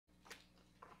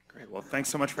Great. Well, thanks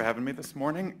so much for having me this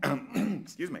morning.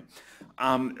 Excuse me.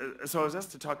 So I was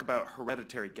asked to talk about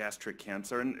hereditary gastric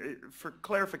cancer. And for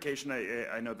clarification,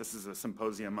 I know this is a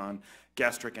symposium on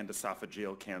gastric and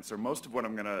esophageal cancer. Most of what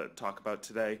I'm going to talk about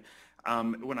today,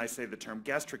 when I say the term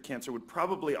gastric cancer, would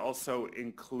probably also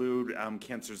include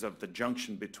cancers of the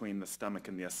junction between the stomach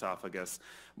and the esophagus.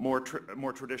 More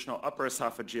traditional upper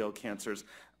esophageal cancers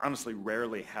honestly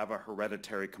rarely have a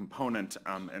hereditary component,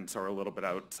 and so are a little bit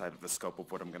outside of the scope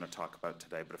of what I'm going to talk about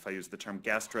today. But if I use the term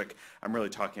gastric, I'm really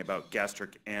talking about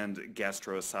gastric and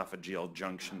gastroesophageal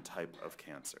junction type of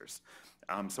cancers.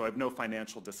 So I have no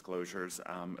financial disclosures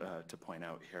to point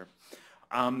out here.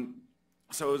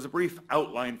 So as a brief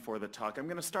outline for the talk, I'm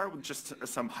going to start with just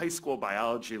some high school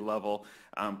biology level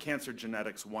cancer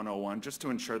genetics 101, just to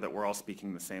ensure that we're all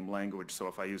speaking the same language. So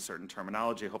if I use certain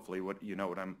terminology, hopefully you know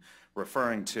what I'm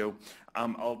referring to.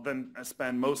 I'll then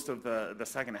spend most of the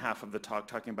second half of the talk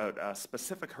talking about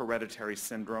specific hereditary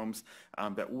syndromes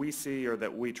that we see or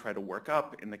that we try to work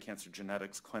up in the cancer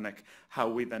genetics clinic, how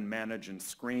we then manage and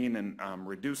screen and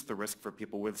reduce the risk for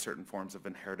people with certain forms of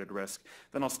inherited risk.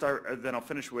 Then I'll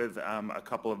finish with a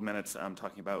couple of minutes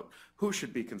talking about who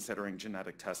should be considering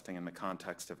genetic testing in the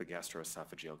context of a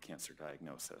gastroesophageal cancer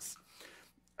diagnosis.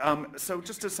 So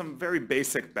just as some very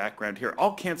basic background here,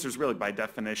 all cancers really by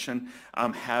definition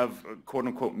have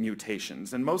quote-unquote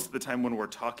mutations. And most of the time when we're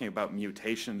talking about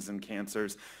mutations in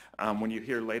cancers, when you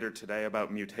hear later today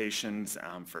about mutations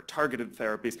for targeted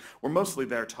therapies, we're mostly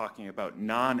there talking about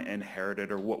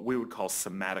non-inherited or what we would call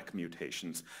somatic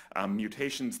mutations,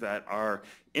 mutations that are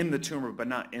in the tumor but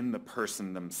not in the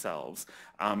person themselves.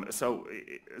 So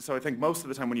I think most of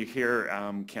the time when you hear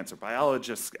cancer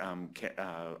biologists,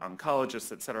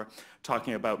 oncologists, et cetera,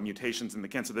 talking about mutations in the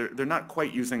cancer, they're not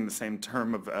quite using the same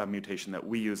term of mutation that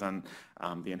we use on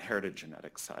the inherited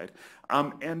genetic side.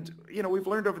 And we've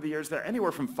learned over the years that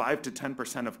anywhere from 5 to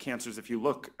 10% of cancers, if you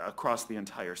look across the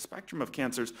entire spectrum of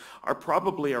cancers, are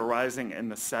probably arising in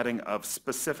the setting of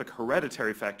specific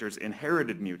hereditary factors,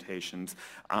 inherited mutations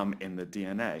in the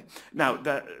DNA. Now,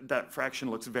 that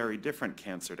fraction looks very different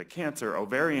cancer to cancer.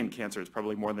 Ovarian cancer is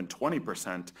probably more than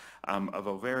 20% of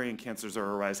ovarian cancers are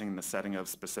arising in the setting of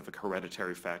specific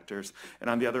hereditary factors. And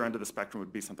on the other end of the spectrum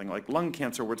would be something like lung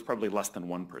cancer, where it's probably less than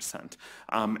 1%.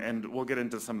 And we'll get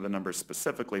into some of the numbers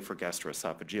specifically for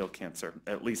gastroesophageal cancer,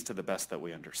 at least to the best that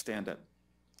we understand it.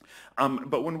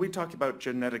 But when we talk about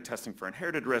genetic testing for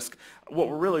inherited risk, what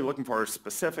we're really looking for are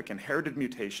specific inherited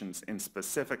mutations in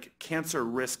specific cancer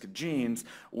risk genes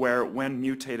where, when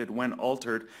mutated, when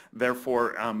altered,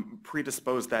 therefore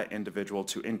predispose that individual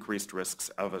to increased risks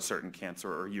of a certain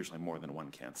cancer, or usually more than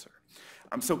one cancer.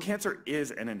 So cancer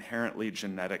is an inherently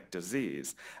genetic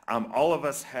disease. All of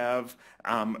us have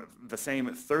the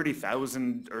same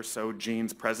 30,000 or so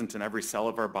genes present in every cell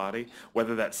of our body,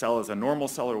 whether that cell is a normal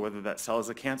cell or whether that cell is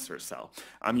a cancer cell.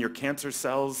 Your cancer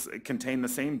cells contain the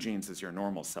same genes as your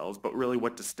normal cells, but really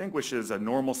what distinguishes a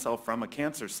normal cell from a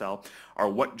cancer cell are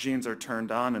what genes are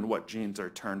turned on and what genes are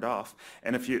turned off.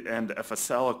 And if a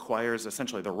cell acquires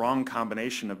essentially the wrong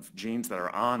combination of genes that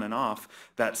are on and off,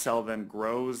 that cell then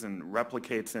grows and replicates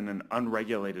in an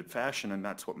unregulated fashion, and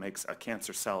that's what makes a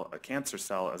cancer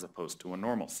cell as opposed to a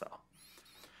normal cell.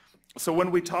 So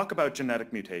when we talk about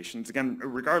genetic mutations, again,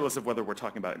 regardless of whether we're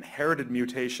talking about inherited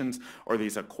mutations or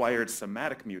these acquired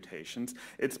somatic mutations,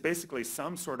 it's basically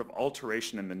some sort of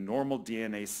alteration in the normal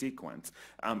DNA sequence.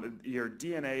 Your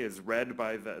DNA is read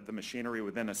by the machinery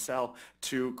within a cell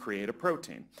to create a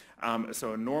protein.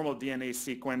 So a normal DNA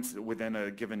sequence within a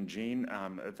given gene,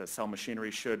 the cell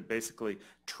machinery should basically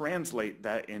translate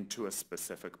that into a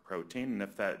specific protein. And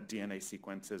if that DNA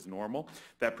sequence is normal,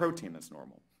 that protein is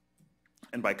normal.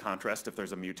 And by contrast, if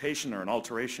there's a mutation or an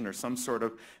alteration or some sort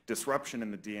of disruption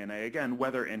in the DNA, again,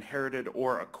 whether inherited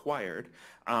or acquired,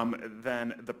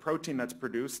 then the protein that's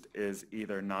produced is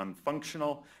either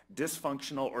non-functional,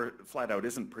 dysfunctional, or flat out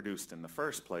isn't produced in the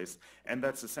first place. And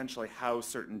that's essentially how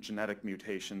certain genetic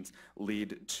mutations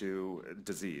lead to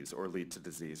disease or lead to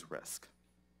disease risk.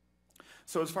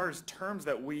 So as far as terms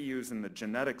that we use in the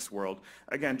genetics world,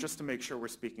 again, just to make sure we're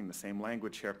speaking the same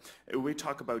language here, we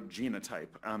talk about genotype.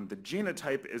 The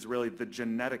genotype is really the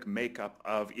genetic makeup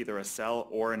of either a cell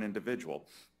or an individual.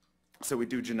 So we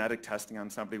do genetic testing on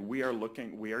somebody. We are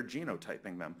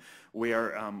genotyping them. We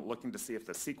are looking to see if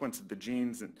the sequence of the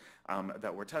genes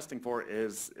that we're testing for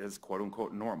is quote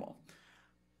unquote normal.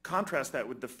 Contrast that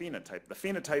with the phenotype. The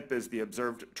phenotype is the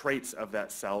observed traits of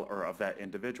that cell or of that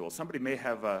individual. Somebody may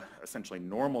have a essentially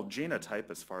normal genotype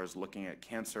as far as looking at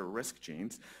cancer risk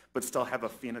genes, but still have a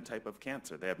phenotype of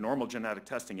cancer. They have normal genetic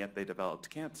testing, yet they developed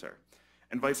cancer.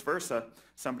 And vice versa,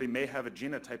 somebody may have a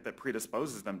genotype that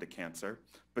predisposes them to cancer,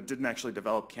 but didn't actually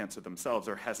develop cancer themselves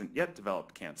or hasn't yet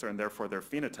developed cancer, and therefore their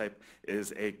phenotype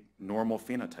is a normal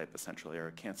phenotype, essentially, or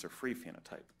a cancer-free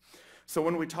phenotype. So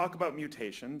when we talk about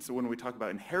mutations, when we talk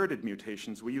about inherited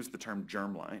mutations, we use the term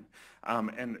germline.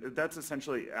 And that's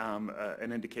essentially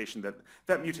an indication that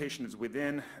that mutation is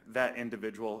within that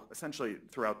individual, essentially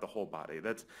throughout the whole body.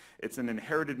 It's an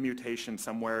inherited mutation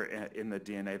somewhere in the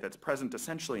DNA that's present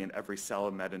essentially in every cell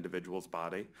in that individual's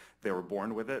body. They were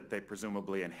born with it, they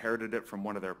presumably inherited it from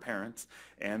one of their parents,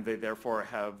 and they therefore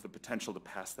have the potential to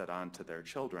pass that on to their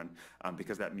children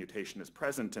because that mutation is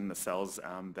present in the cells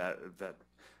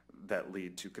that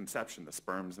lead to conception, the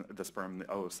sperm and the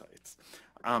oocytes.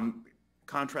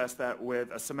 Contrast that with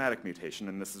a somatic mutation,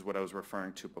 and this is what I was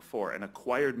referring to before, an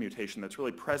acquired mutation that's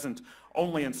really present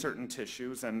only in certain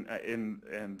tissues, and in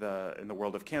the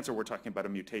world of cancer, we're talking about a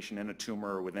mutation in a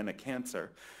tumor or within a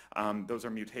cancer. Those are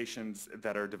mutations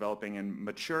that are developing in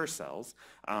mature cells.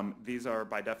 These are,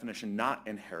 by definition, not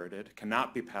inherited,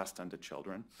 cannot be passed on to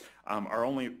children, are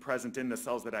only present in the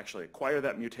cells that actually acquire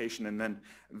that mutation, and then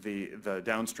the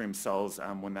downstream cells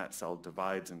when that cell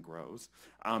divides and grows.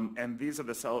 And these are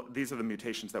the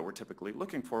mutations that we're typically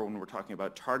looking for when we're talking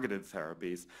about targeted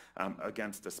therapies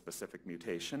against a specific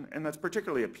mutation. And that's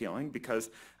particularly appealing because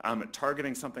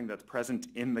targeting something that's present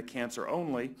in the cancer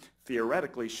only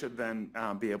theoretically should then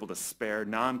be able to spare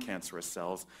non-cancerous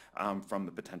cells from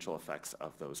the potential effects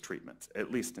of those treatments,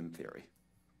 at least in theory.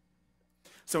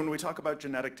 So when we talk about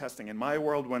genetic testing, in my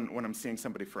world, when I'm seeing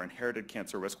somebody for inherited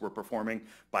cancer risk, we're performing,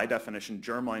 by definition,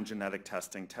 germline genetic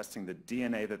testing, testing the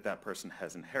DNA that that person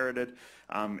has inherited,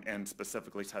 and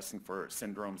specifically testing for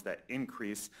syndromes that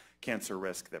increase cancer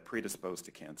risk, that predispose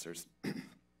to cancers.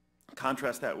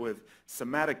 Contrast that with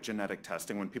somatic genetic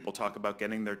testing. When people talk about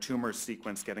getting their tumor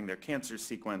sequenced, getting their cancer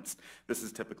sequenced, this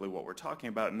is typically what we're talking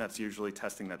about, and that's usually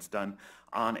testing that's done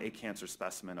on a cancer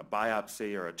specimen, a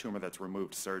biopsy or a tumor that's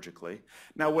removed surgically.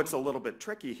 Now, what's a little bit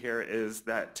tricky here is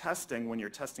that testing, when you're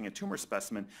testing a tumor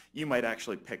specimen, you might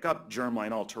actually pick up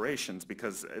germline alterations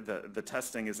because the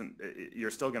testing isn't,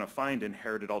 you're still going to find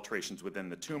inherited alterations within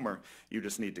the tumor. You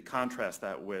just need to contrast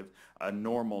that with a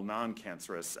normal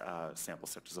non-cancerous sample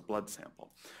such as a blood sample.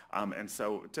 And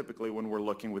so typically when we're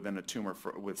looking within a tumor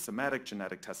with somatic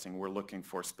genetic testing, we're looking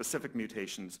for specific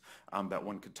mutations that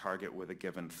one could target with a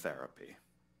given therapy.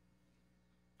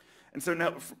 And so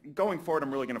now, going forward,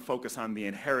 I'm really going to focus on the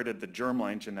inherited, the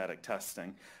germline genetic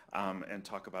testing, and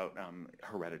talk about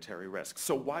hereditary risk.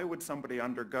 So why would somebody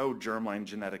undergo germline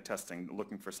genetic testing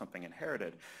looking for something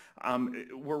inherited?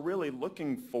 We're really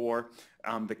looking for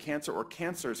the cancer or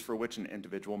cancers for which an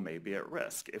individual may be at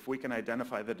risk. If we can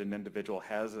identify that an individual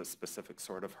has a specific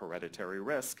sort of hereditary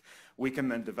risk, we can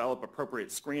then develop appropriate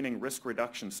screening risk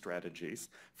reduction strategies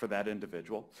for that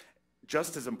individual.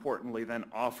 Just as importantly, then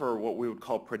offer what we would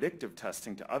call predictive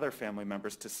testing to other family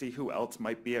members to see who else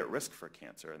might be at risk for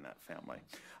cancer in that family.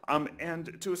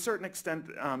 And to a certain extent,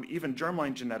 even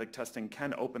germline genetic testing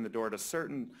can open the door to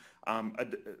certain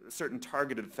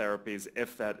targeted therapies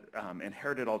if that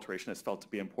inherited alteration is felt to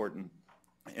be important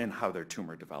in how their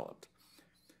tumor developed.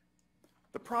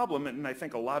 The problem, and I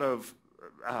think a lot of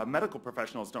medical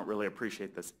professionals don't really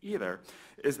appreciate this either,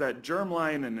 is that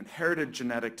germline and inherited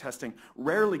genetic testing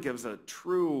rarely gives a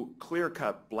true,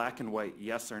 clear-cut, black and white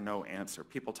yes or no answer.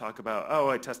 People talk about,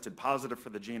 oh, I tested positive for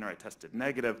the gene or I tested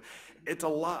negative. It's a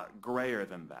lot grayer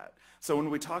than that. So when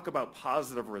we talk about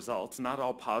positive results, not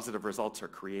all positive results are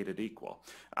created equal.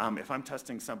 If I'm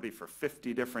testing somebody for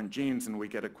 50 different genes and we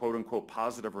get a quote-unquote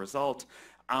positive result,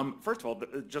 first of all,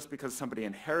 just because somebody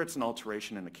inherits an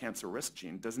alteration in a cancer risk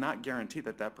gene does not guarantee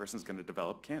that that person's going to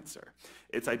develop cancer.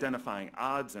 It's identifying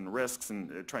odds and risks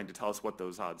and trying to tell us what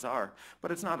those odds are,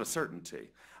 but it's not a certainty.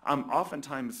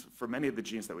 Oftentimes, for many of the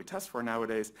genes that we test for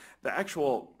nowadays, the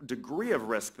actual degree of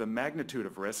risk, the magnitude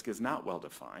of risk, is not well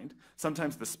defined.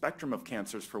 Sometimes the spectrum of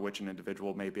cancers for which an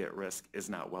individual may be at risk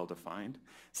is not well defined.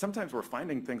 Sometimes we're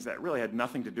finding things that really had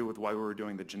nothing to do with why we were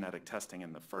doing the genetic testing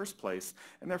in the first place,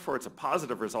 and therefore it's a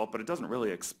positive result, but it doesn't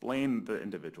really explain the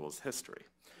individual's history.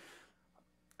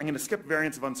 I'm going to skip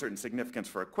variants of uncertain significance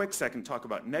for a quick second, talk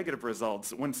about negative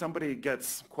results. When somebody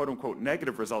gets quote-unquote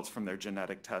negative results from their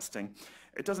genetic testing,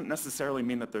 it doesn't necessarily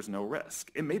mean that there's no risk.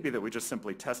 It may be that we just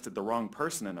simply tested the wrong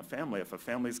person in a family. If a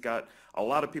family's got a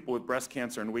lot of people with breast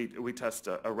cancer and we test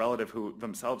a relative who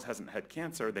themselves hasn't had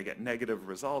cancer, they get negative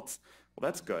results, well,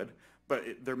 that's good.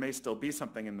 But there may still be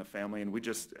something in the family, and we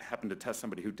just happen to test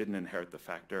somebody who didn't inherit the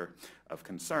factor of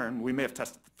concern. We may have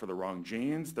tested for the wrong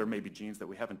genes. There may be genes that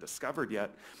we haven't discovered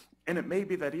yet. And it may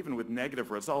be that even with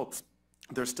negative results,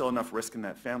 there's still enough risk in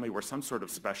that family where some sort of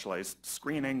specialized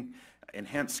screening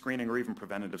Enhanced screening or even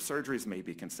preventative surgeries may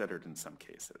be considered in some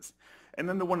cases. And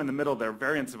then the one in the middle there,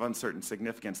 variants of uncertain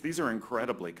significance. These are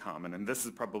incredibly common, and this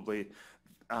is probably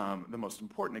the most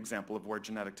important example of where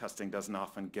genetic testing doesn't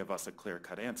often give us a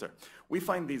clear-cut answer. We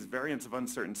find these variants of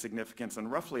uncertain significance in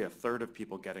roughly a third of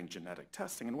people getting genetic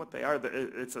testing, and what they are,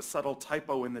 it's a subtle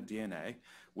typo in the DNA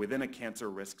within a cancer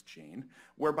risk gene,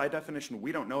 where by definition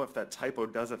we don't know if that typo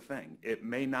does a thing. It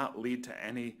may not lead to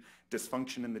any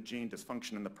dysfunction in the gene,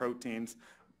 dysfunction in the proteins.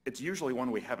 It's usually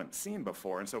one we haven't seen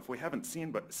before, and so if we haven't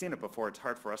seen it before, it's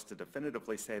hard for us to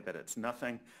definitively say that it's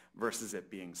nothing versus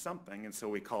it being something, and so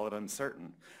we call it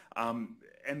uncertain.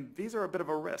 And these are a bit of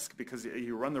a risk because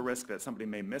you run the risk that somebody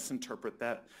may misinterpret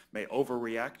that, may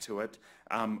overreact to it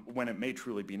when it may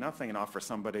truly be nothing and offer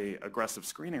somebody aggressive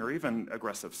screening or even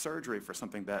aggressive surgery for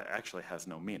something that actually has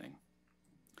no meaning.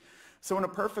 So in a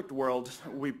perfect world,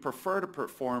 we prefer to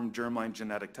perform germline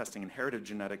genetic testing, inherited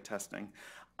genetic testing,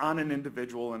 on an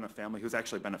individual in a family who's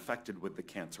actually been affected with the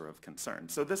cancer of concern.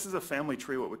 So this is a family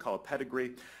tree, what we call a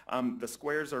pedigree. The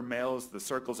squares are males, the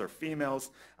circles are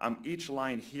females. Each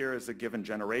line here is a given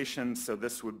generation, so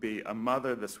this would be a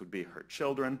mother, this would be her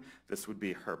children, this would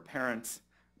be her parents,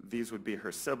 these would be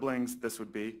her siblings, this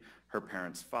would be her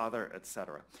parents' father,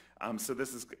 etc. So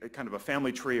this is kind of a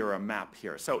family tree or a map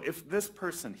here. So if this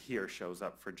person here shows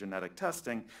up for genetic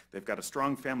testing, they've got a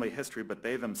strong family history, but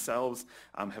they themselves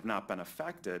have not been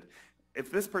affected.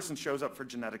 If this person shows up for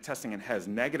genetic testing and has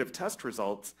negative test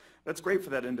results, that's great for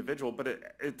that individual, but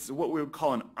it's what we would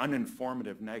call an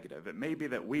uninformative negative. It may be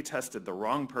that we tested the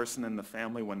wrong person in the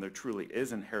family when there truly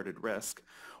is inherited risk,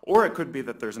 or it could be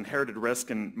that there's inherited risk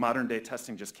and modern day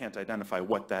testing just can't identify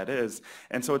what that is,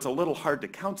 and so it's a little hard to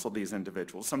counsel these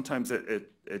individuals. Sometimes it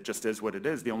just is what it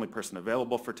is. The only person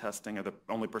available for testing or the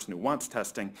only person who wants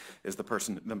testing is the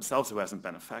person themselves who hasn't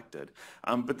been affected.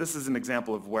 But this is an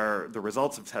example of where the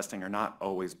results of testing are not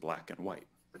always black and white.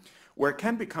 Where it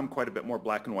can become quite a bit more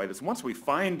black and white is once we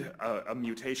find a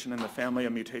mutation in the family, a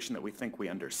mutation that we think we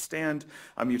understand,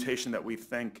 a mutation that we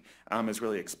think is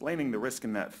really explaining the risk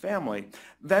in that family,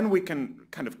 then we can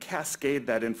kind of cascade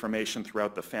that information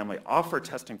throughout the family, offer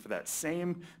testing for that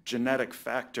same genetic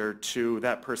factor to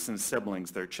that person's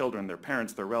siblings, their children, their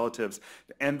parents, their relatives,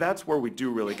 and that's where we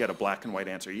do really get a black and white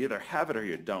answer. You either have it or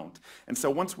you don't. And so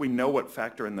once we know what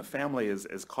factor in the family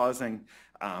is causing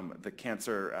the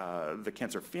cancer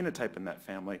phenotype in that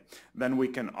family, then we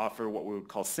can offer what we would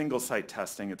call single-site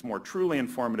testing. It's more truly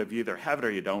informative. You either have it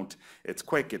or you don't. It's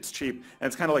quick, it's cheap, and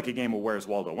it's kind of like a game of Where's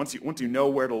Waldo. Once you know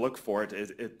where to look for it,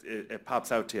 it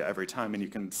pops out to you every time, and you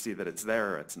can see that it's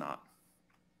there or it's not.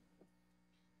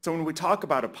 So when we talk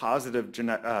about a positive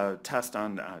test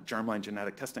on germline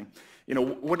genetic testing,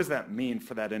 what does that mean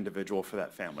for that individual, for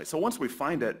that family? So once we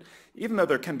find it, even though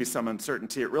there can be some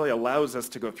uncertainty, it really allows us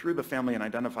to go through the family and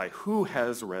identify who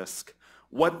has risk,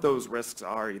 what those risks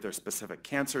are, either specific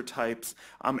cancer types,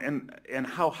 and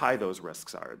how high those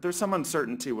risks are. There's some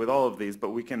uncertainty with all of these,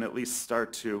 but we can at least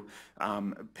start to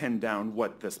pin down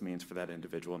what this means for that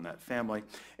individual and that family,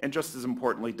 and just as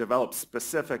importantly, develop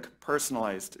specific,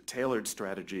 personalized, tailored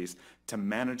strategies to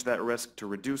manage that risk, to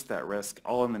reduce that risk,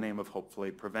 all in the name of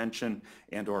hopefully prevention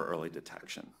and or early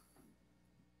detection.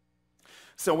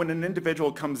 So when an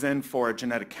individual comes in for a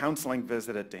genetic counseling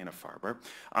visit at Dana-Farber,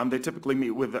 they typically meet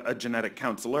with a genetic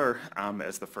counselor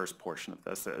as the first portion of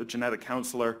this. A genetic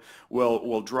counselor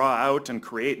will draw out and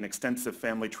create an extensive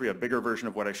family tree, a bigger version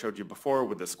of what I showed you before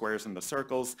with the squares and the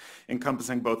circles,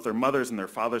 encompassing both their mother's and their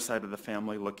father's side of the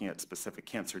family, looking at specific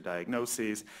cancer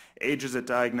diagnoses, ages at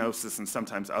diagnosis, and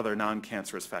sometimes other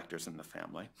non-cancerous factors in the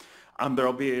family. There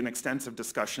will be an extensive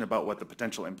discussion about what the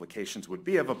potential implications would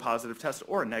be of a positive test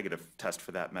or a negative test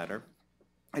for that matter.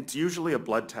 It's usually a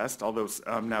blood test, although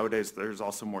nowadays there's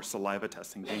also more saliva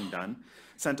testing being done,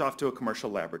 sent off to a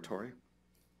commercial laboratory.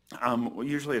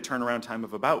 Usually a turnaround time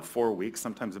of about 4 weeks,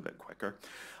 sometimes a bit quicker.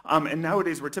 And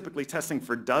nowadays we're typically testing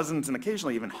for dozens and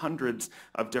occasionally even hundreds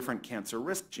of different cancer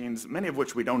risk genes, many of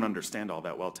which we don't understand all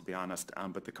that well, to be honest,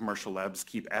 but the commercial labs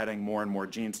keep adding more and more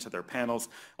genes to their panels,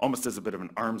 almost as a bit of an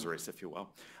arms race, if you will.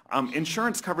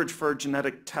 Insurance coverage for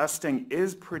genetic testing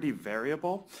is pretty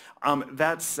variable.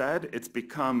 That said, it's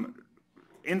become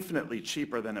infinitely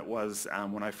cheaper than it was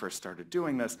when I first started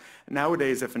doing this.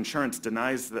 Nowadays, if insurance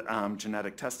denies the,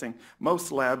 genetic testing,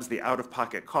 most labs, the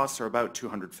out-of-pocket costs are about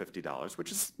 $250,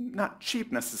 which is not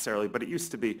cheap necessarily, but it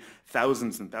used to be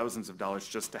thousands and thousands of dollars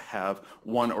just to have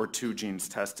 1 or 2 genes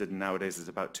tested, and nowadays it's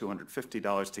about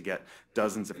 $250 to get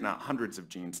dozens, if not hundreds of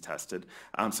genes tested.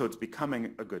 So it's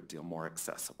becoming a good deal more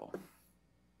accessible.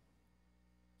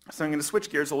 So I'm going to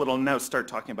switch gears a little and now start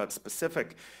talking about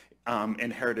specific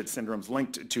inherited syndromes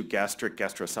linked to gastric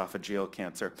gastroesophageal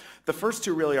cancer. The first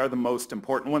two really are the most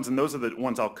important ones, and those are the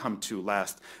ones I'll come to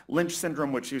last. Lynch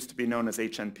syndrome, which used to be known as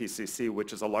HNPCC,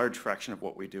 which is a large fraction of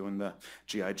what we do in the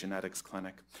GI genetics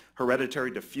clinic.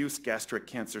 Hereditary diffuse gastric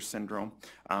cancer syndrome,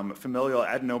 familial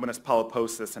adenomatous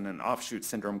polyposis, and an offshoot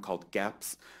syndrome called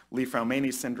GAPS.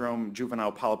 Li-Fraumeni syndrome,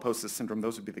 juvenile polyposis syndrome,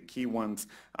 those would be the key ones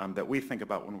that we think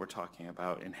about when we're talking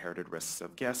about inherited risks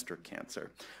of gastric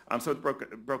cancer. So it's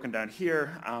broken down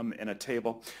here in a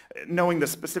table. Knowing the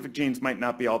specific genes might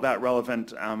not be all that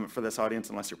relevant for this audience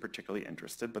unless you're particularly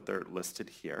interested, but they're listed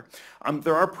here.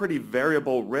 There are pretty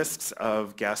variable risks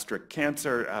of gastric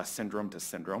cancer syndrome to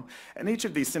syndrome, and each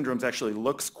of these syndromes actually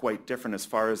looks quite different as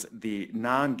far as the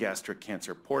non-gastric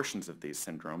cancer portions of these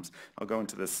syndromes. I'll go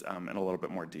into this in a little bit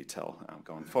more detail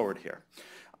going forward here.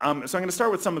 So I'm going to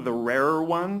start with some of the rarer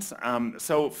ones.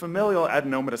 So familial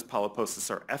adenomatous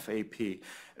polyposis, or FAP.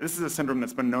 This is a syndrome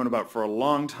that's been known about for a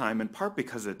long time, in part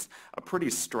because it's a pretty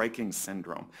striking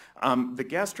syndrome. The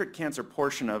gastric cancer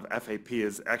portion of FAP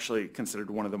is actually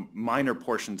considered one of the minor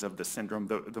portions of the syndrome.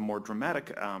 The more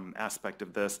dramatic aspect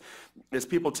of this is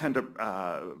people tend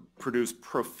to produce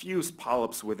profuse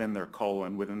polyps within their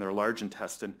colon, within their large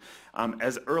intestine,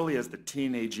 as early as the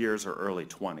teenage years or early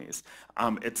 20s.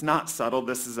 It's not subtle.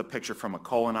 This is a picture from a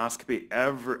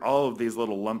colonoscopy. All of these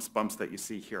little lumps, bumps that you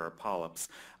see here are polyps.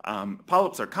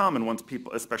 Polyps are common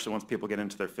especially once people get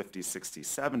into their 50s, 60s,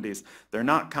 70s. They're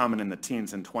not common in the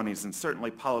teens and 20s, and certainly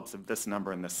polyps of this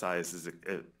number and this size is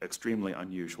extremely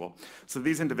unusual. So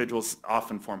these individuals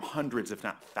often form hundreds, if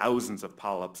not thousands, of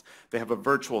polyps. They have a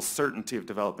virtual certainty of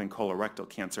developing colorectal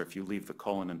cancer if you leave the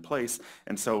colon in place,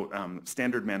 and so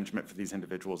standard management for these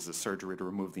individuals is surgery to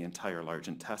remove the entire large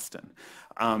intestine.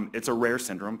 It's a rare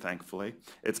syndrome, thankfully.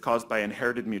 It's caused by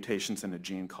inherited mutations in a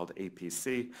gene called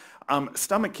APC.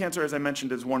 Stomach cancer, as I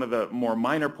mentioned, is one of the more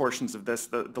minor portions of this.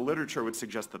 The literature would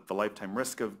suggest that the lifetime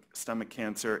risk of stomach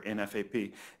cancer in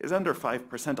FAP is under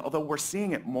 5%, although we're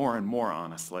seeing it more and more,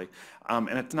 honestly. And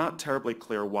it's not terribly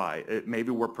clear why.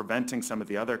 Maybe we're preventing some of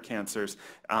the other cancers.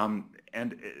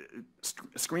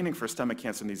 Screening for stomach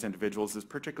cancer in these individuals is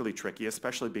particularly tricky,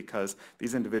 especially because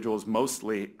these individuals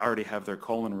mostly already have their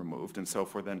colon removed. And so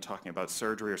if we're then talking about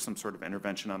surgery or some sort of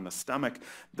intervention on the stomach,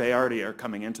 they already are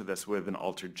coming into this with an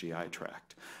altered GI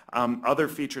tract. Other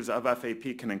features of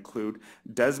FAP can include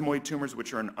desmoid tumors,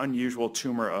 which are an unusual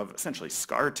tumor of essentially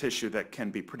scar tissue that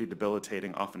can be pretty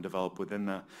debilitating, often develop within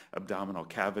the abdominal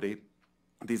cavity.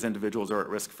 These individuals are at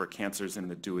risk for cancers in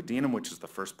the duodenum, which is the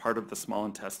first part of the small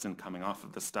intestine coming off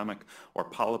of the stomach, or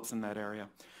polyps in that area.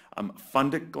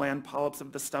 Fundic gland polyps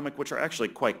of the stomach, which are actually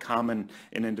quite common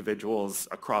in individuals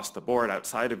across the board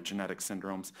outside of genetic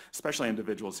syndromes, especially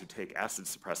individuals who take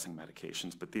acid-suppressing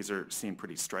medications, but these are seen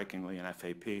pretty strikingly in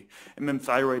FAP. And then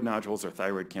thyroid nodules or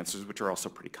thyroid cancers, which are also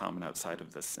pretty common outside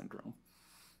of this syndrome.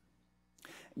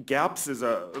 GAPS is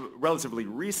a relatively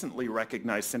recently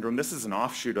recognized syndrome. This is an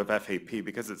offshoot of FAP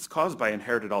because it's caused by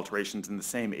inherited alterations in the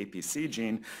same APC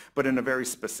gene, but in a very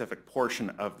specific portion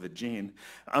of the gene.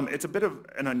 It's a bit of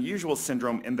an unusual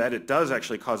syndrome in that it does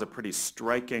actually cause a pretty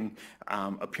striking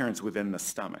appearance within the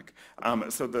stomach.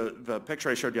 So the picture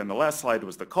I showed you on the last slide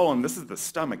was the colon. This is the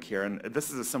stomach here, and this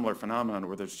is a similar phenomenon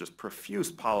where there's just profuse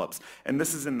polyps. And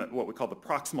this is in what we call the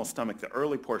proximal stomach, the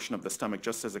early portion of the stomach,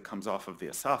 just as it comes off of the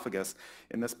esophagus.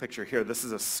 In this picture here, this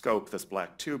is a scope, this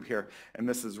black tube here, and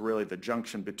this is really the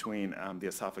junction between the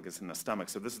esophagus and the stomach.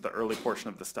 So this is the early portion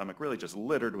of the stomach, really just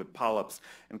littered with polyps.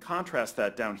 In contrast,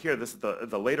 that down here, this is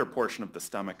the later portion of the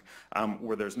stomach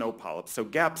where there's no polyps. So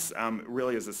GAPS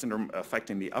really is a syndrome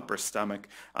affecting the upper stomach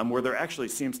where there actually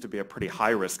seems to be a pretty high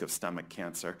risk of stomach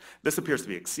cancer. This appears to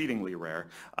be exceedingly rare,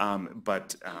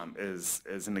 but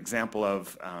is an example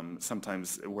of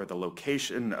sometimes where the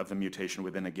location of the mutation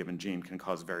within a given gene can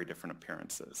cause very different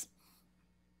appearances.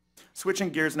 Switching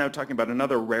gears now, talking about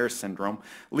another rare syndrome.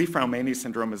 Li-Fraumeni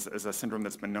syndrome is a syndrome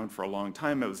that's been known for a long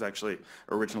time. It was actually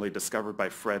originally discovered by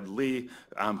Fred Lee,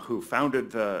 who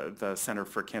founded the Center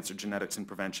for Cancer Genetics and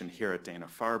Prevention here at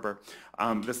Dana-Farber.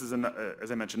 This is,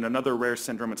 as I mentioned, another rare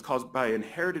syndrome. It's caused by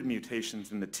inherited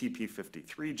mutations in the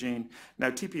TP53 gene. Now,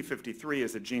 TP53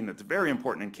 is a gene that's very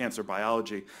important in cancer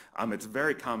biology. It's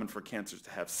very common for cancers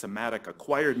to have somatic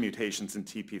acquired mutations in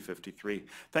TP53.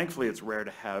 Thankfully, it's rare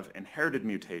to have inherited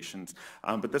mutations.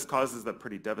 But this causes the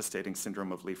pretty devastating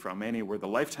syndrome of Li-Fraumeni, where the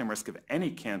lifetime risk of any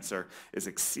cancer is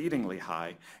exceedingly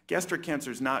high. Gastric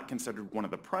cancer is not considered one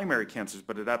of the primary cancers,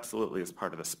 but it absolutely is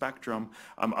part of the spectrum.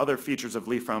 Other features of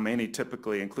Li-Fraumeni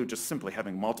typically include just simply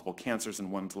having multiple cancers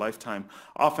in one's lifetime,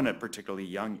 often at particularly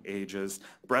young ages.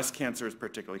 Breast cancer is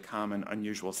particularly common,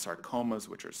 unusual sarcomas,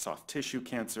 which are soft tissue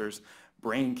cancers,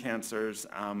 brain cancers,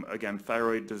 again,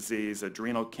 thyroid disease,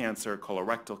 adrenal cancer,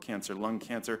 colorectal cancer, lung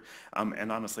cancer,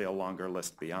 and honestly a longer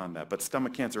list beyond that. But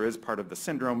stomach cancer is part of the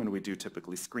syndrome, and we do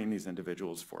typically screen these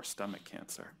individuals for stomach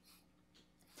cancer.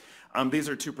 These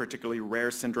are two particularly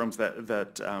rare syndromes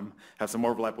that have some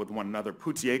overlap with one another: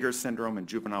 Peutz-Jeghers syndrome and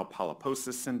juvenile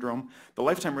polyposis syndrome. The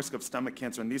lifetime risk of stomach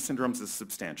cancer in these syndromes is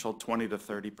substantial, 20 to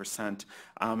 30%.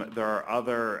 There are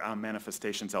other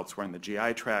manifestations elsewhere in the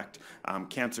GI tract,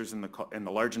 cancers in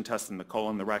the large intestine, the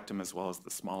colon, the rectum, as well as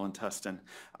the small intestine.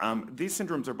 These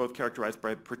syndromes are both characterized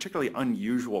by particularly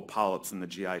unusual polyps in the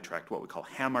GI tract, what we call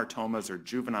hamartomas or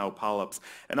juvenile polyps,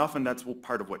 and often that's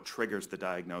part of what triggers the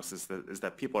diagnosis, is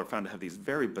that people are found to have these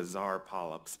very bizarre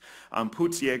polyps.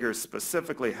 Peutz-Jeghers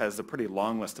specifically has a pretty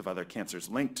long list of other cancers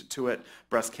linked to it: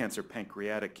 breast cancer,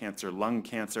 pancreatic cancer, lung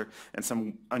cancer, and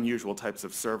some unusual types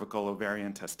of cervical,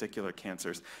 ovarian, testicular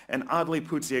cancers. And oddly,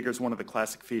 Peutz-Jeghers, one of the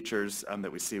classic features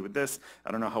that we see with this,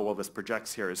 I don't know how well this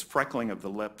projects here, is freckling of the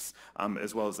lips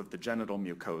as well as of the genital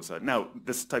mucosa. Now,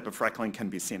 this type of freckling can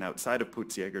be seen outside of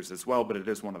Peutz-Jeghers as well, but it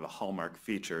is one of the hallmark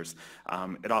features.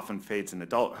 It often fades in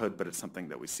adulthood, but it's something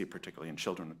that we see particularly in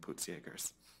children with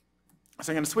Peutz-Jeghers.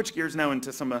 So I'm going to switch gears now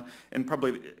into some, and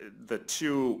probably the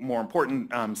two more important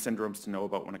syndromes to know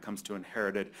about when it comes to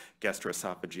inherited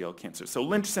gastroesophageal cancer. So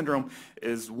Lynch syndrome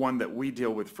is one that we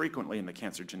deal with frequently in the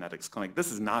cancer genetics clinic.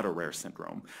 This is not a rare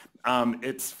syndrome.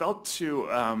 It's felt to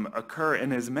occur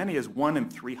in as many as 1 in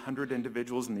 300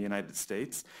 individuals in the United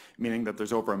States, meaning that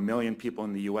there's over 1 million people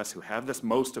in the US who have this,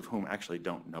 most of whom actually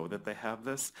don't know that they have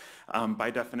this.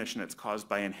 By definition, it's caused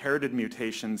by inherited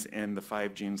mutations in the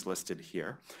 5 genes listed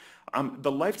here.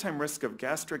 The lifetime risk of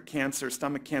gastric cancer,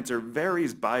 stomach cancer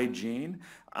varies by gene.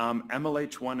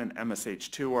 MLH1 and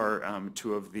MSH2 are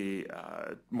two of the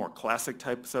more classic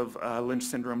types of Lynch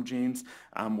syndrome genes,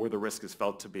 where the risk is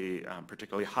felt to be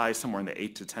particularly high, somewhere in the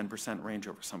 8 to 10% range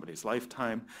over somebody's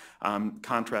lifetime.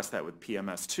 Contrast that with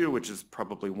PMS2, which is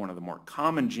probably one of the more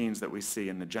common genes that we see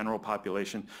in the general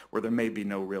population, where there may be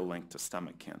no real link to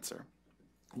stomach cancer.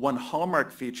 One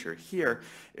hallmark feature here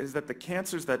is that the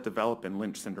cancers that develop in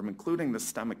Lynch syndrome, including the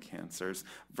stomach cancers,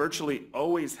 virtually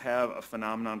always have a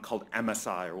phenomenon called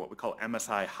MSI, or what we call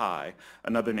MSI high.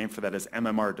 Another name for that is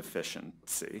MMR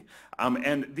deficiency.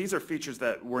 And these are features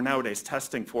that we're nowadays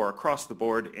testing for across the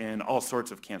board in all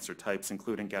sorts of cancer types,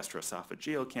 including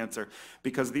gastroesophageal cancer,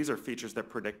 because these are features that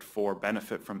predict for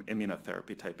benefit from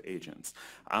immunotherapy type agents.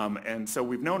 And so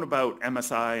we've known about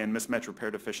MSI and mismatch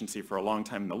repair deficiency for a long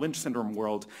time in the Lynch syndrome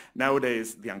world.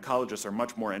 Nowadays, the oncologists are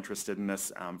much more interested in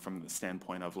this from the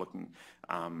standpoint of looking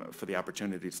for the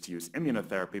opportunities to use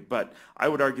immunotherapy, but I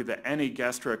would argue that any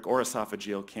gastric or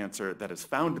esophageal cancer that is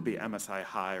found to be MSI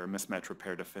high or mismatch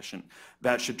repair deficient,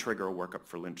 that should trigger a workup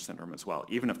for Lynch syndrome as well,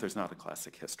 even if there's not a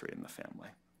classic history in the family.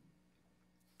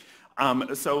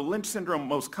 So Lynch syndrome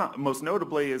most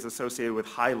notably is associated with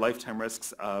high lifetime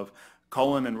risks of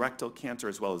colon and rectal cancer,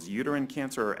 as well as uterine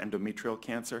cancer or endometrial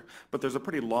cancer. But there's a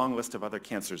pretty long list of other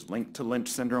cancers linked to Lynch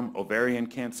syndrome: ovarian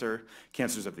cancer,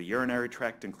 cancers of the urinary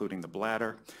tract, including the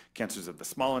bladder, cancers of the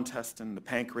small intestine, the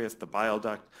pancreas, the bile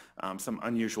duct, some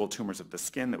unusual tumors of the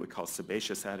skin that we call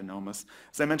sebaceous adenomas.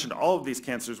 As I mentioned, all of these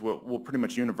cancers will pretty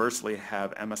much universally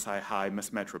have MSI high,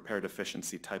 mismatch repair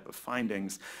deficiency type of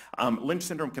findings. Lynch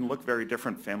syndrome can look very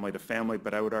different family to family,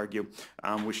 but I would argue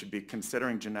we should be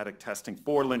considering genetic testing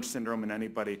for Lynch syndrome in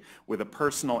anybody with a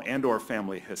personal and or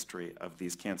family history of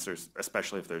these cancers,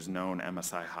 especially if there's known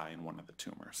MSI high in one of the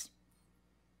tumors.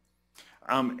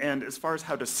 And as far as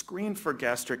how to screen for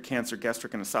gastric cancer,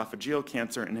 gastric and esophageal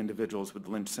cancer in individuals with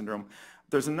Lynch syndrome,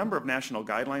 there's a number of national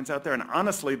guidelines out there, and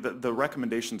honestly, the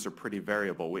recommendations are pretty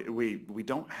variable. We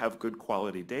don't have good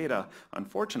quality data,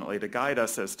 unfortunately, to guide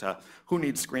us as to who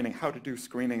needs screening, how to do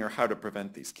screening, or how to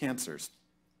prevent these cancers.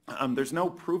 There's no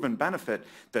proven benefit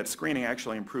that screening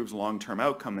actually improves long-term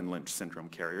outcome in Lynch syndrome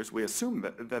carriers. We assume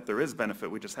that there is benefit,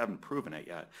 we just haven't proven it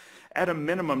yet. At a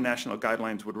minimum, national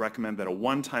guidelines would recommend that a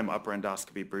one-time upper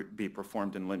endoscopy be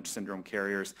performed in Lynch syndrome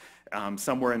carriers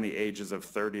somewhere in the ages of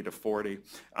 30 to 40,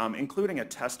 including a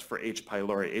test for H.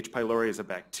 pylori. H. pylori is a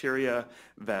bacteria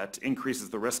that increases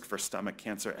the risk for stomach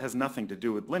cancer. It has nothing to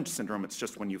do with Lynch syndrome. It's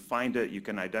just when you find it, you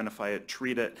can identify it,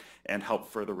 treat it, and help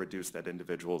further reduce that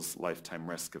individual's lifetime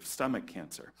risk risk of stomach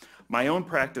cancer. My own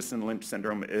practice in Lynch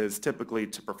syndrome is typically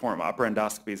to perform upper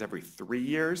endoscopies every 3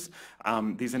 years.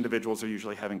 These individuals are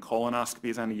usually having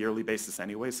colonoscopies on a yearly basis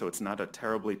anyway, so it's not a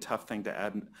terribly tough thing to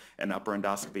add an upper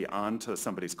endoscopy on to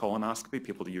somebody's colonoscopy.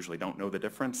 People usually don't know the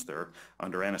difference. They're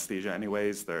under anesthesia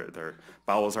anyways. Their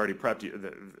bowel's already prepped.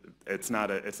 It's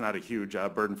not a huge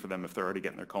burden for them if they're already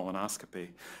getting their colonoscopy.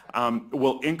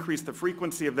 We'll increase the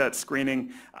frequency of that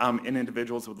screening in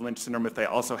individuals with Lynch syndrome if they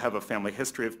also have a family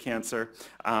history of cancer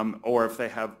or if they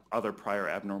have other prior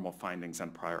abnormal findings on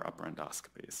prior upper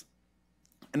endoscopies.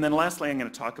 And then lastly, I'm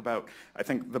going to talk about, I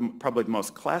think, probably the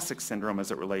most classic syndrome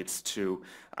as it relates to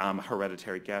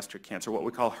hereditary gastric cancer, what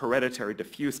we call hereditary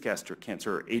diffuse gastric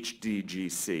cancer, or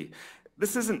HDGC.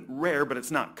 This isn't rare, but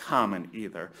it's not common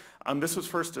either. This was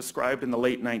first described in the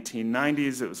late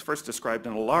 1990s. It was first described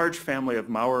in a large family of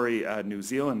Maori New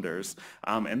Zealanders,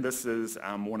 and this is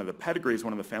one of the pedigrees,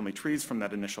 one of the family trees from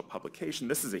that initial publication.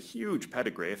 This is a huge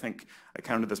pedigree. I think I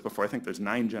counted this before. I think there's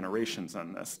 9 generations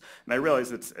on this. And I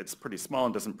realize it's pretty small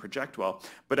and doesn't project well,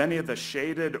 but any of the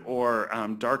shaded or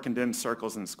darkened in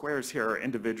circles and squares here are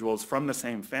individuals from the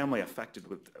same family affected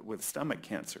with stomach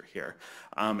cancer here.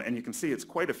 And you can see it's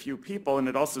quite a few people, and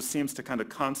it also seems to kind of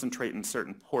concentrate in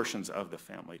certain portions of the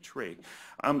family tree.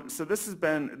 So this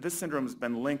syndrome has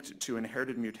been linked to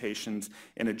inherited mutations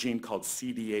in a gene called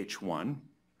CDH1.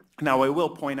 Now, I will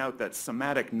point out that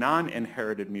somatic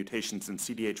non-inherited mutations in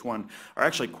CDH1 are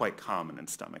actually quite common in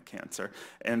stomach cancer.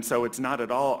 And so it's not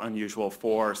at all unusual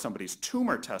for somebody's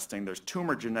tumor testing, there's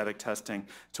tumor genetic testing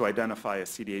to identify a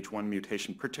CDH1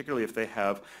 mutation, particularly if they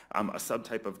have a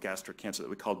subtype of gastric cancer that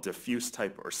we call diffuse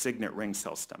type or signet ring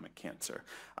cell stomach cancer.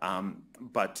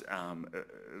 But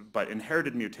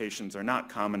inherited mutations are not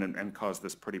common and cause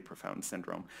this pretty profound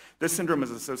syndrome. This syndrome is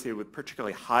associated with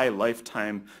particularly high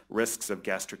lifetime risks of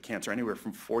gastric cancer, anywhere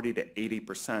from 40 to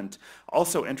 80%.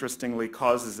 Also, interestingly,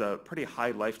 causes a pretty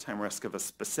high lifetime risk of a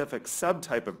specific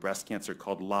subtype of breast cancer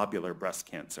called lobular breast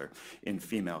cancer in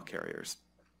female carriers.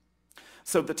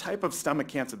 So the type of stomach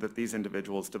cancer that these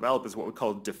individuals develop is what we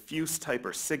call diffuse type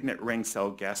or signet ring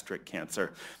cell gastric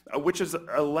cancer, which is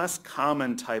a less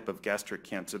common type of gastric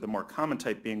cancer, the more common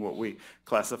type being what we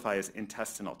classify as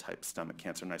intestinal type stomach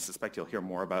cancer, and I suspect you'll hear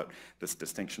more about this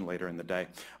distinction later in the day.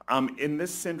 In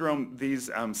this syndrome, these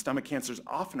stomach cancers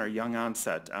often are young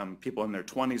onset, people in their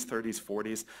 20s, 30s,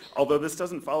 40s, although this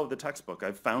doesn't follow the textbook.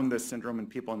 I've found this syndrome in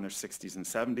people in their 60s and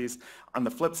 70s. On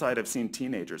the flip side, I've seen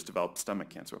teenagers develop stomach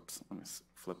cancer. Oops, let me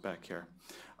flip back here.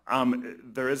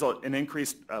 There is an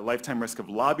increased lifetime risk of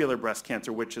lobular breast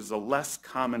cancer, which is a less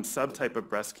common subtype of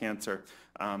breast cancer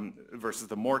versus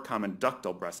the more common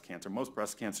ductal breast cancer. Most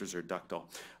breast cancers are ductal,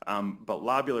 but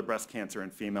lobular breast cancer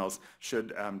in females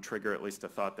should trigger at least a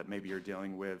thought that maybe you're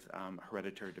dealing with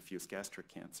hereditary diffuse gastric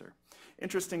cancer.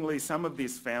 Interestingly, some of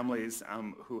these families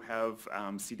who have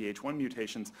CDH1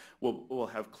 mutations will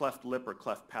have cleft lip or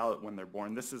cleft palate when they're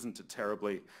born. This isn't a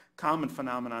terribly common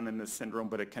phenomenon in this syndrome,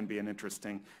 but it can be an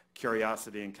interesting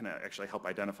curiosity and can actually help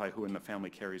identify who in the family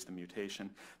carries the mutation.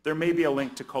 There may be a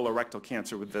link to colorectal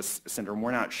cancer with this syndrome.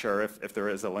 We're not sure. If there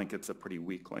is a link, it's a pretty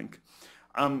weak link.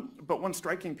 But one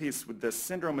striking piece with this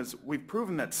syndrome is we've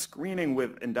proven that screening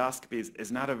with endoscopies is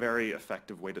not a very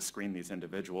effective way to screen these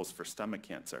individuals for stomach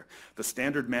cancer. The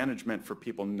standard management for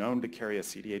people known to carry a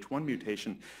CDH1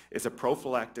 mutation is a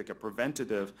prophylactic, a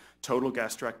preventative total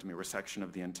gastrectomy, resection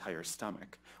of the entire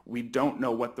stomach. We don't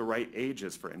know what the right age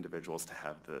is for individuals to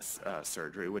have this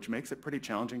surgery, which makes it pretty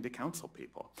challenging to counsel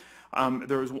people.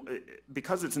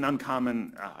 Because it's an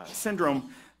uncommon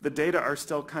syndrome, the data are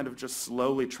still kind of just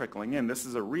slowly trickling in. This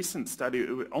is a recent study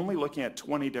only looking at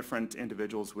 20 different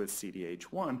individuals with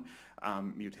CDH1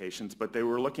 mutations, but they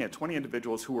were looking at 20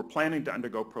 individuals who were planning to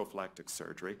undergo prophylactic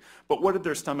surgery. But what did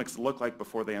their stomachs look like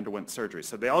before they underwent surgery?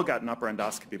 So they all got an upper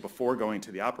endoscopy before going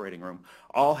to the operating room.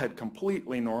 All had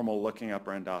completely normal looking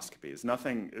upper endoscopies,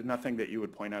 nothing that you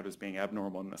would point out as being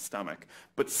abnormal in the stomach.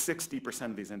 But 60%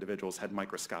 of these individuals had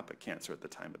microscopic cancer at the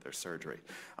time of their surgery.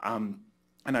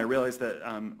 And I realize that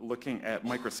looking at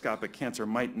microscopic cancer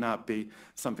might not be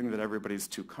something that everybody's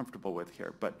too comfortable with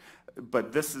here,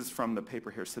 but this is from the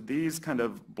paper here. So these kind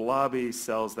of blobby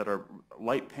cells that are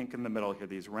light pink in the middle here,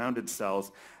 these rounded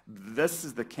cells, this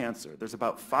is the cancer. There's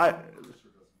about 5...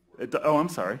 oh, I'm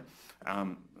sorry. I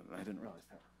didn't realize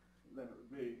that.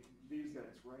 These guys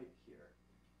right here.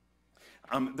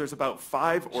 there's about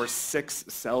 5 or 6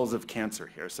 cells of cancer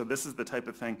here. So this is the type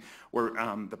of thing where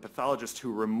the pathologist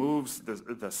who removes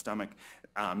the stomach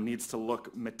needs to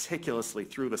look meticulously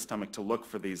through the stomach to look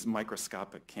for these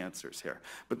microscopic cancers here.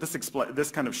 But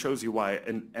this kind of shows you why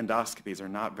endoscopies are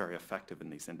not very effective in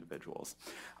these individuals.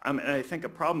 And I think a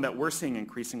problem that we're seeing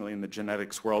increasingly in the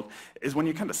genetics world is when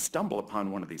you kind of stumble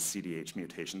upon one of these CDH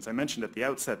mutations. I mentioned at the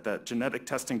outset that genetic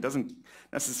testing doesn't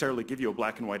necessarily give you a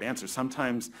black and white answer.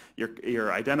 Sometimes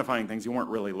you're identifying things you weren't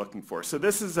really looking for. So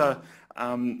this is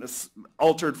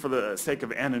altered for the sake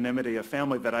of anonymity, a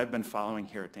family that I've been following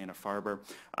here at Dana-Farber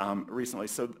recently.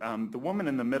 So the woman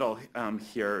in the middle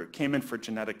here came in for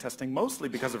genetic testing mostly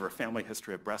because of her family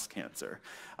history of breast cancer.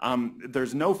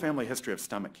 There's no family history of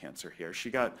stomach cancer here. She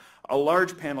got a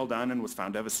large panel done and was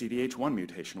found to have a CDH1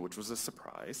 mutation, which was a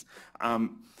surprise.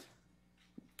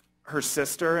 Her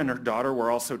sister and her daughter were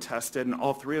also tested, and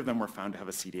all 3 of them were found to have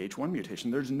a CDH1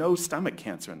 mutation. There's no stomach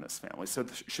cancer in this family. So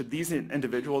should these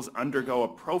individuals undergo a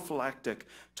prophylactic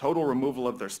total removal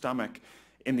of their stomach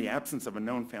in the absence of a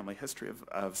known family history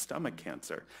of stomach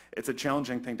cancer? It's a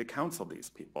challenging thing to counsel these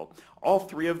people. All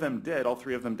 3 of them did. All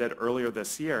 3 of them did earlier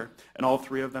this year, and all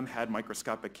 3 of them had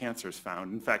microscopic cancers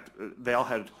found. In fact, they all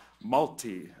had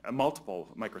multiple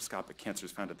microscopic cancers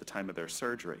found at the time of their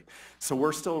surgery. So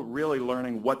we're still really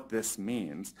learning what this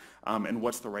means and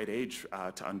what's the right age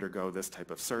to undergo this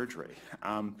type of surgery.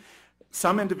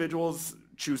 Some individuals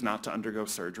choose not to undergo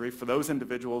surgery. For those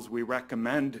individuals, we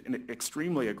recommend an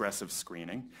extremely aggressive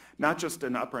screening, not just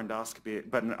an upper endoscopy,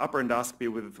 but an upper endoscopy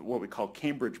with what we call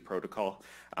Cambridge protocol,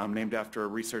 named after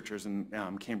researchers in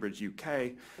Cambridge,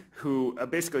 UK, who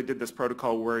basically did this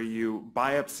protocol where you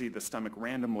biopsy the stomach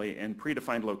randomly in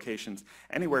predefined locations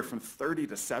anywhere from 30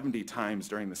 to 70 times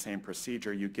during the same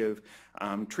procedure. You give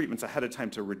treatments ahead of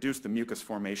time to reduce the mucus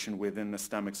formation within the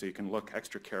stomach so you can look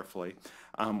extra carefully.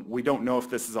 We don't know if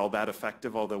this is all that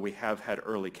effective, although we have had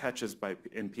early catches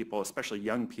in people, especially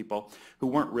young people, who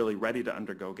weren't really ready to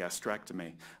undergo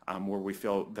gastrectomy, where we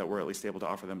feel that we're at least able to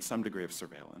offer them some degree of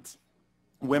surveillance.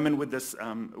 Women with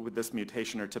this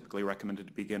mutation are typically recommended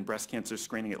to begin breast cancer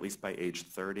screening at least by age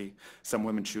 30. Some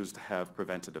women choose to have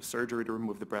preventative surgery to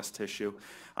remove the breast tissue.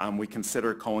 We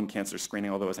consider colon cancer screening,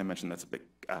 although as I mentioned that's a bit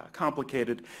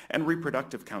complicated, and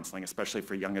reproductive counseling, especially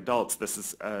for young adults. This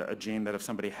is a gene that if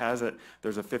somebody has it,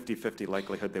 there's a 50-50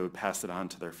 likelihood they would pass it on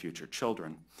to their future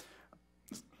children.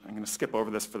 I'm going to skip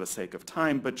over this for the sake of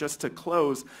time, but just to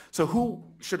close, so who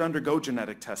should undergo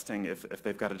genetic testing if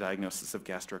they've got a diagnosis of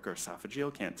gastric or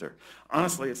esophageal cancer?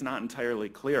 Honestly, it's not entirely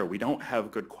clear. We don't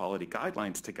have good quality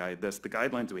guidelines to guide this. The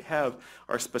guidelines we have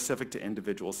are specific to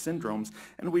individual syndromes,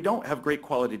 and we don't have great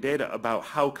quality data about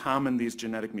how common these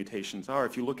genetic mutations are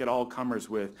if you look at all comers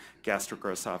with gastric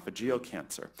or esophageal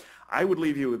cancer. I would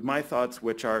leave you with my thoughts,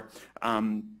 which are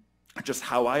just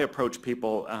how I approach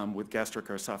people with gastric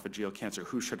or esophageal cancer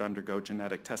who should undergo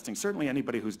genetic testing. Certainly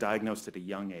anybody who's diagnosed at a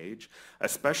young age,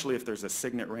 especially if there's a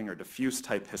signet ring or diffuse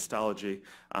type histology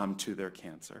to their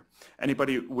cancer.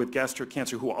 Anybody with gastric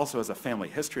cancer who also has a family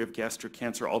history of gastric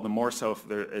cancer, all the more so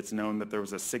if it's known that there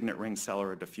was a signet ring cell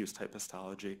or a diffuse type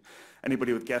histology.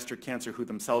 Anybody with gastric cancer who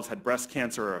themselves had breast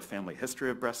cancer or a family history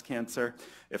of breast cancer.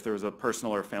 If there was a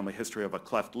personal or family history of a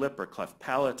cleft lip or cleft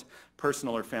palate,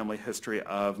 personal or family history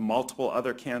of multiple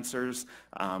other cancers,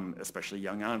 especially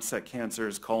young onset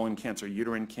cancers, colon cancer,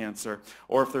 uterine cancer,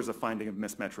 or if there's a finding of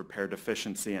mismatch repair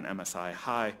deficiency and MSI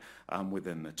high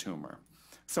within the tumor.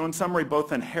 So in summary,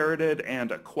 both inherited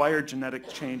and acquired genetic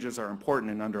changes are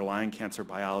important in underlying cancer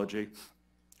biology.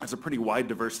 There's a pretty wide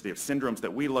diversity of syndromes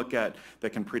that we look at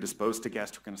that can predispose to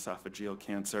gastric and esophageal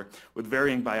cancer with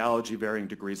varying biology, varying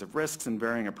degrees of risks, and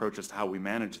varying approaches to how we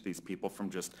manage these people, from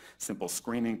just simple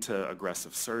screening to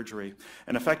aggressive surgery.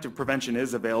 And effective prevention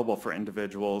is available for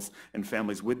individuals and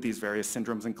families with these various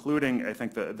syndromes, including, I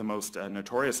think, the most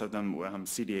notorious of them,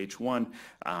 CDH1,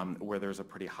 where there's a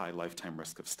pretty high lifetime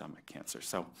risk of stomach cancer.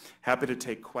 So happy to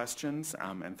take questions,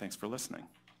 and thanks for listening.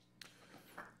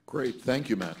 Great. Thank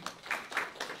you, Matt.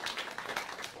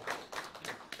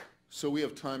 So we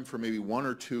have time for maybe 1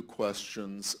 or 2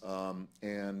 questions,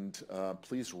 and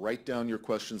please write down your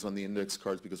questions on the index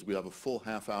cards because we have a full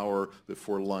half hour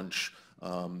before lunch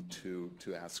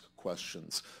to ask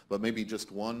questions. But maybe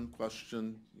just one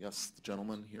question. Yes, the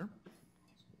gentleman here.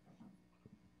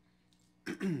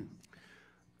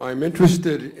 I'm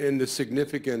interested in the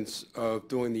significance of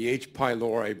doing the H.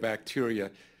 pylori bacteria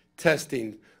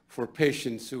testing for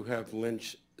patients who have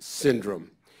Lynch syndrome.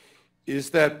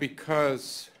 Is that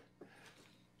because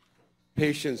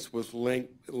patients with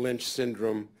Lynch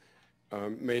syndrome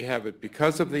may have it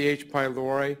because of the H.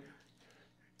 pylori,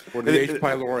 Or the H.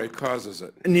 pylori causes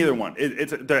it? Neither one.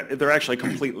 They're actually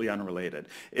completely unrelated.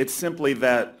 It's simply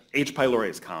that H. pylori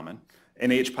is common,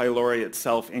 and H. pylori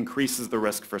itself increases the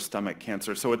risk for stomach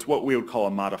cancer. So it's what we would call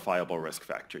a modifiable risk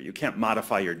factor. You can't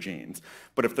modify your genes,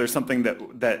 but if there's something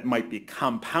that might be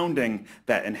compounding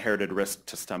that inherited risk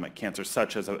to stomach cancer,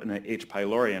 such as an H.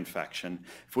 pylori infection,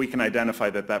 if we can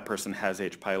identify that that person has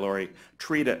H. pylori,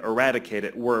 treat it, eradicate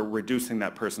it, we're reducing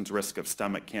that person's risk of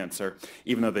stomach cancer,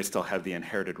 even though they still have the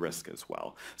inherited risk as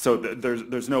well. So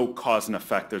there's no cause and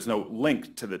effect. There's no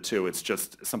link to the two. It's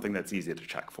just something that's easy to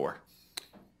check for.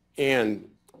 And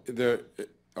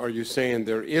are you saying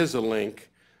there is a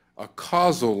link, a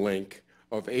causal link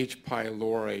of H.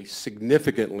 pylori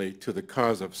significantly to the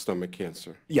cause of stomach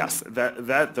cancer? Yes,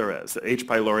 that there is. H.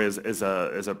 pylori is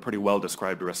a pretty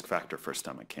well-described risk factor for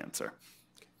stomach cancer.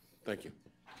 Thank you.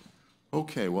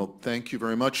 Okay, well, thank you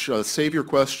very much. Save your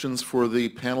questions for the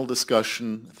panel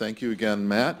discussion. Thank you again,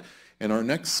 Matt. And our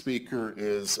next speaker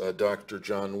is Dr.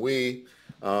 John Wee,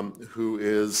 who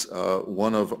is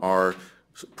one of our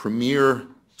premier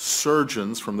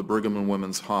surgeons from the Brigham and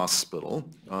Women's Hospital.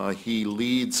 He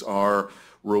leads our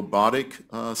robotic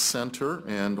center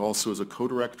and also is a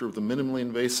co-director of the minimally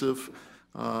invasive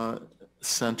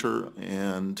center,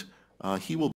 and he will